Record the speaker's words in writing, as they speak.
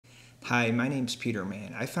Hi, my name's Peter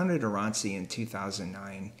Mann. I founded Oransi in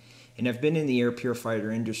 2009, and I've been in the air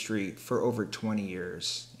purifier industry for over 20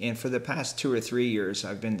 years. And for the past 2 or 3 years,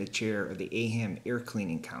 I've been the chair of the AHAM Air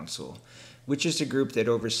Cleaning Council, which is a group that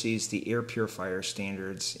oversees the air purifier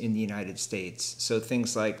standards in the United States. So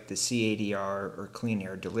things like the CADR or clean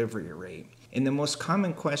air delivery rate. And the most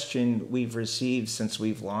common question we've received since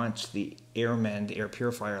we've launched the AirMend air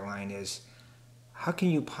purifier line is, how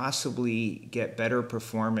can you possibly get better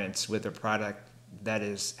performance with a product that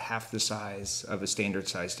is half the size of a standard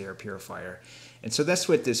sized air purifier? And so that's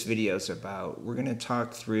what this video is about. We're going to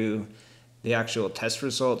talk through the actual test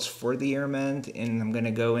results for the AirMend, and I'm going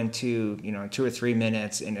to go into 2 or 3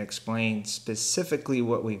 minutes and explain specifically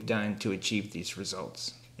what we've done to achieve these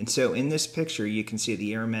results. And so in this picture, you can see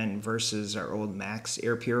the AirMend versus our old Max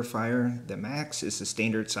air purifier. The Max is the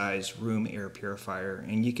standard size room air purifier,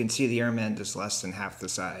 and you can see the AirMend is less than half the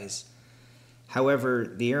size.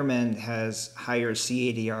 However, the AirMend has higher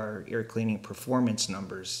CADR air cleaning performance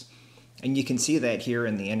numbers, and you can see that here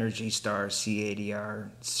in the Energy Star CADR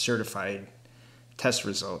certified test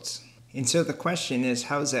results. And so the question is,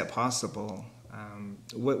 how is that possible?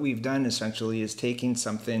 What we've done essentially is taking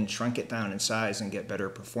something, shrunk it down in size, and get better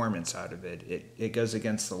performance out of it. It goes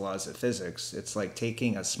against the laws of physics. It's like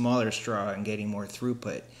taking a smaller straw and getting more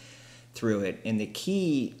throughput through it. And the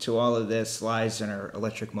key to all of this lies in our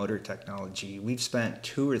electric motor technology. We've spent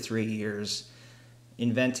 2 or 3 years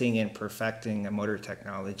inventing and perfecting a motor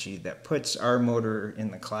technology that puts our motor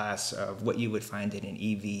in the class of what you would find in an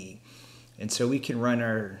EV. And so we can run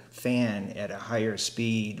our fan at a higher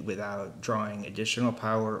speed without drawing additional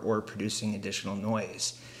power or producing additional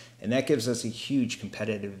noise. And that gives us a huge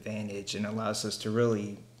competitive advantage and allows us to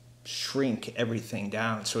really shrink everything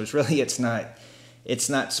down. So it's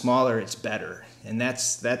not smaller, it's better. And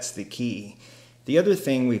that's the key. The other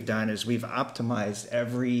thing we've done is we've optimized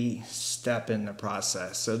every step in the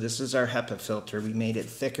process. So this is our HEPA filter. We made it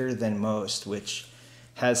thicker than most, which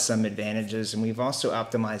has some advantages, and we've also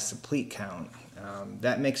optimized the pleat count.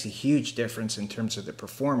 That makes a huge difference in terms of the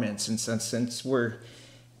performance, and since we're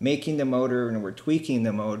making the motor and we're tweaking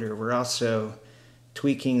the motor, we're also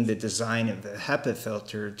tweaking the design of the HEPA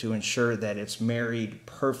filter to ensure that it's married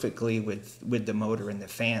perfectly with the motor and the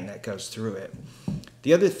fan that goes through it.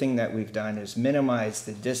 The other thing that we've done is minimize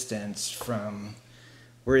the distance from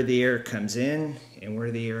where the air comes in and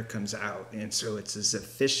where the air comes out. And so it's as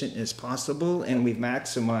efficient as possible, and we've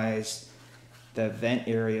maximized the vent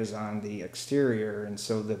areas on the exterior. And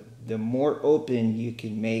so the more open you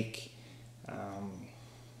can make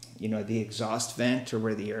the exhaust vent or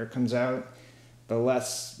where the air comes out, the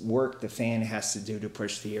less work the fan has to do to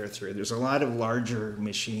push the air through. There's a lot of larger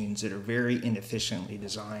machines that are very inefficiently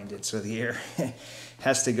designed, and so the air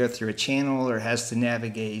has to go through a channel or has to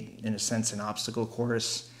navigate, in a sense, an obstacle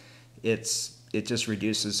course. It just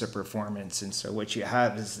reduces the performance, and so what you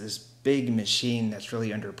have is this big machine that's really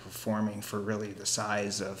underperforming for really the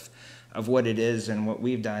size of what it is. And what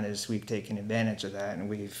we've done is we've taken advantage of that, and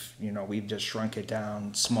we've just shrunk it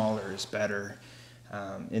down. Smaller is better.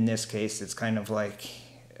 In this case, it's kind of like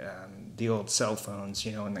the old cell phones,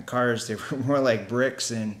 in the cars. They were more like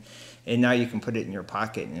bricks, and now you can put it in your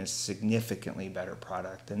pocket, and it's a significantly better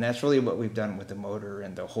product. And that's really what we've done with the motor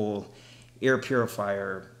and the whole air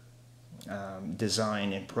purifier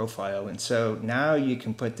design and profile. And so now you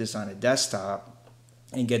can put this on a desktop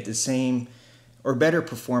and get the same or better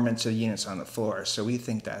performance of units on the floor. So we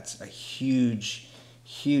think that's a huge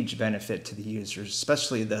benefit to the users,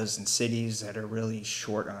 especially those in cities that are really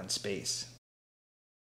short on space.